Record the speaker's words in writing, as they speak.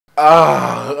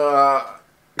That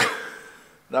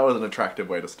was an attractive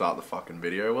way to start the fucking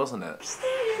video, wasn't it?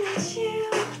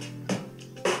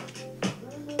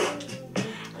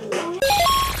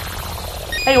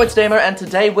 Hey, it's Damo, and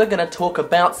today we're gonna talk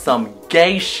about some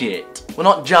gay shit. Well,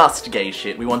 not just gay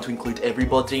shit, we want to include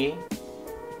everybody.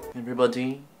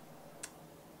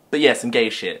 But yeah, some gay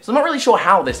shit. So I'm not really sure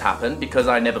how this happened, because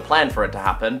I never planned for it to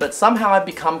happen, but somehow I've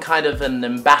become kind of an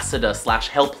ambassador slash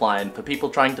helpline for people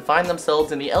trying to find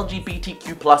themselves in the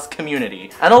LGBTQ+ community.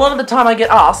 And a lot of the time I get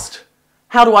asked,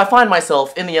 how do I find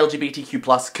myself in the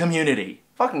LGBTQ+ community?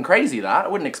 Fucking crazy that. I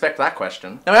wouldn't expect that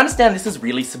question. Now I understand this is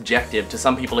really subjective. To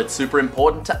some people it's super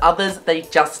important, to others they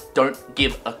just don't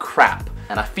give a crap.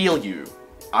 And I feel you.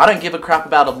 I don't give a crap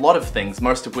about a lot of things,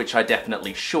 most of which I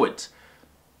definitely should.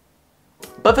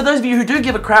 But for those of you who do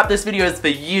give a crap, this video is for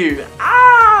you.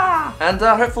 And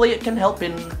hopefully it can help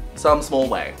in some small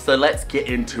way. So let's get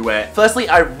into it. Firstly,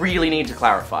 I really need to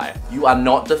clarify. You are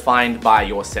not defined by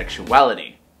your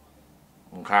sexuality.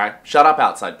 Okay? Shut up,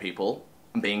 outside people.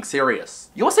 I'm being serious.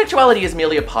 Your sexuality is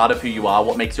merely a part of who you are,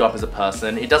 what makes you up as a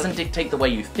person. It doesn't dictate the way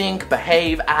you think,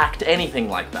 behave, act, anything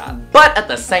like that. But at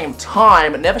the same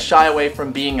time, never shy away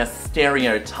from being a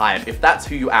stereotype if that's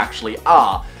who you actually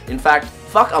are. In fact,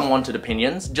 fuck unwanted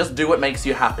opinions, just do what makes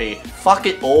you happy. Fuck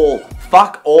it all.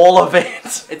 Fuck all of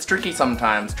it. It's tricky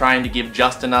sometimes, trying to give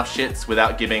just enough shits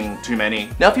without giving too many.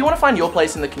 Now, if you want to find your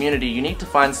place in the community, you need to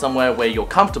find somewhere where you're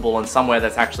comfortable and somewhere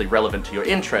that's actually relevant to your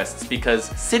interests, because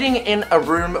sitting in a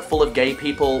room full of gay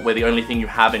people where the only thing you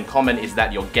have in common is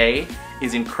that you're gay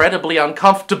is incredibly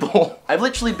uncomfortable. I've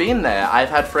literally been there. I've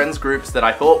had friends groups that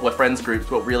I thought were friends groups,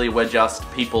 but really were just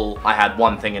people I had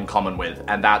one thing in common with,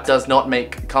 and that does not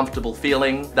make comfortable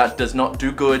feeling, that does not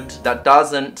do good, that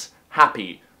doesn't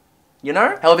happy. You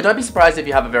know? However, don't be surprised if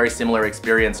you have a very similar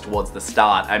experience towards the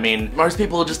start. I mean, most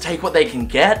people will just take what they can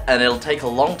get, and it'll take a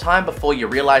long time before you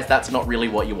realize that's not really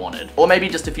what you wanted. Or maybe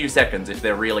just a few seconds if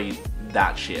they're really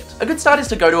that shit. A good start is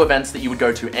to go to events that you would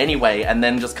go to anyway, and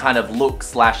then just kind of look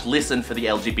slash listen for the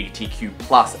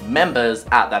LGBTQ+ members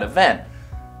at that event.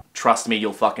 Trust me,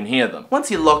 you'll fucking hear them. Once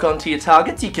you lock onto your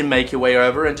targets, you can make your way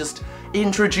over and just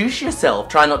introduce yourself.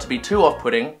 Try not to be too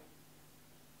off-putting.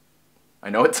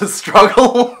 I know it's a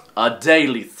struggle. A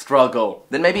daily struggle.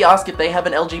 Then maybe ask if they have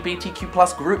an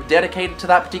LGBTQ+ group dedicated to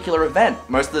that particular event.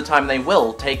 Most of the time they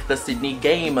will. Take the Sydney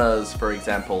Gamers, for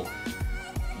example.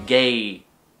 Gay-mers.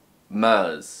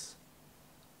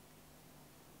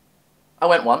 I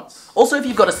went once. Also, if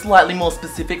you've got a slightly more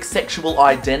specific sexual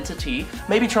identity,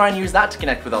 maybe try and use that to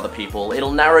connect with other people.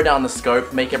 It'll narrow down the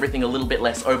scope, make everything a little bit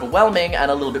less overwhelming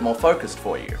and a little bit more focused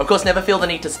for you. Of course, never feel the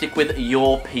need to stick with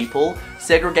your people.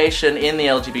 Segregation in the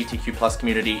LGBTQ+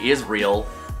 community is real,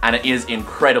 and it is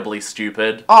incredibly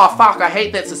stupid. Oh fuck, I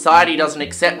hate that society doesn't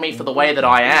accept me for the way that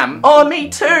I am. Oh, me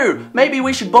too! Maybe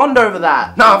we should bond over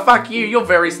that. No, fuck you, you're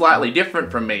very slightly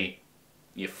different from me.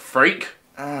 You freak.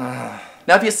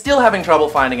 Now, if you're still having trouble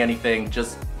finding anything,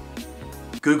 just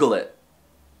Google it.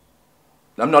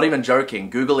 I'm not even joking.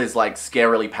 Google is like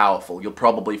scarily powerful. You'll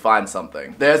probably find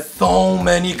something. There's so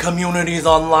many communities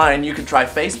online. You could try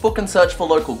Facebook and search for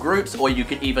local groups, or you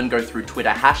could even go through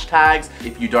Twitter hashtags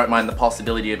if you don't mind the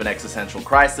possibility of an existential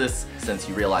crisis, since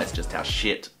you realize just how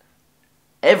shit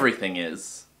everything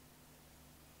is.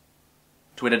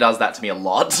 Twitter does that to me a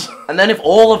lot. And then if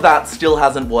all of that still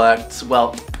hasn't worked,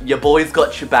 well, your boy's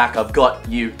got your back, I've got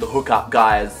you, the hookup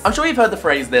guys. I'm sure you've heard the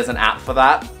phrase, there's an app for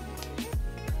that.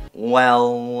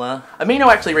 Well, Amino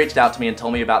actually reached out to me and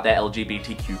told me about their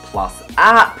LGBTQ+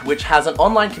 app, which has an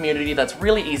online community that's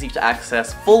really easy to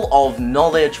access, full of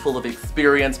knowledge, full of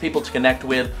experience, people to connect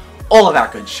with, all of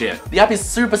that good shit. The app is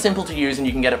super simple to use and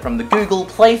you can get it from the Google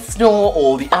Play Store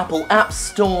or the Apple App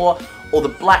Store, or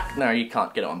the no, you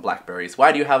can't get it on Blackberries.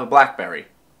 Why do you have a Blackberry?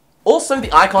 Also, the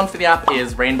icon for the app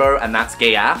is rainbow, and that's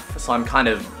gay AF, so I'm kind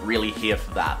of really here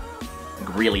for that.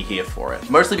 Really here for it.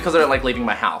 Mostly because I don't like leaving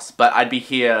my house, but I'd be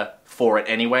here for it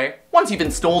anyway. Once you've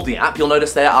installed the app, you'll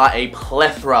notice there are a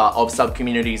plethora of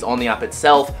sub-communities on the app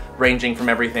itself, ranging from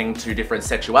everything to different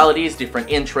sexualities, different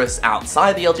interests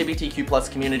outside the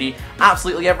LGBTQ+ community,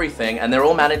 absolutely everything, and they're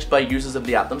all managed by users of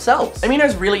the app themselves. Amino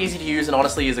is really easy to use and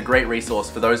honestly is a great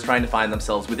resource for those trying to find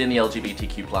themselves within the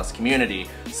LGBTQ+ community.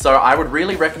 So I would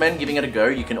really recommend giving it a go.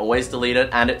 You can always delete it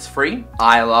and it's free.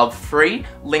 I love free.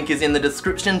 Link is in the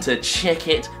description to check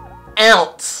it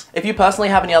out. If you personally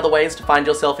have any other ways to find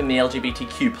yourself in the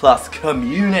LGBTQ+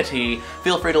 community,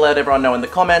 feel free to let everyone know in the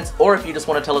comments, or if you just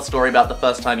want to tell a story about the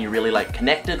first time you really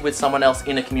connected with someone else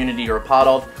in a community you're a part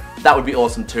of, that would be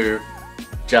awesome too.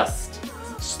 Just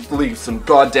leave some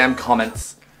goddamn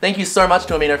comments. Thank you so much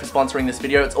to Amino for sponsoring this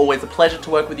video. It's always a pleasure to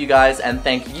work with you guys, and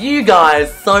thank you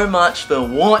guys so much for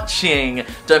watching.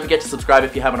 Don't forget to subscribe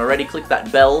if you haven't already. Click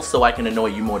that bell so I can annoy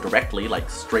you more directly,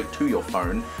 like straight to your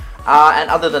phone. And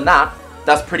other than that,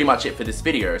 that's pretty much it for this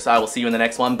video. So I will see you in the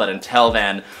next one, but until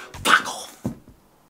then, fuck off.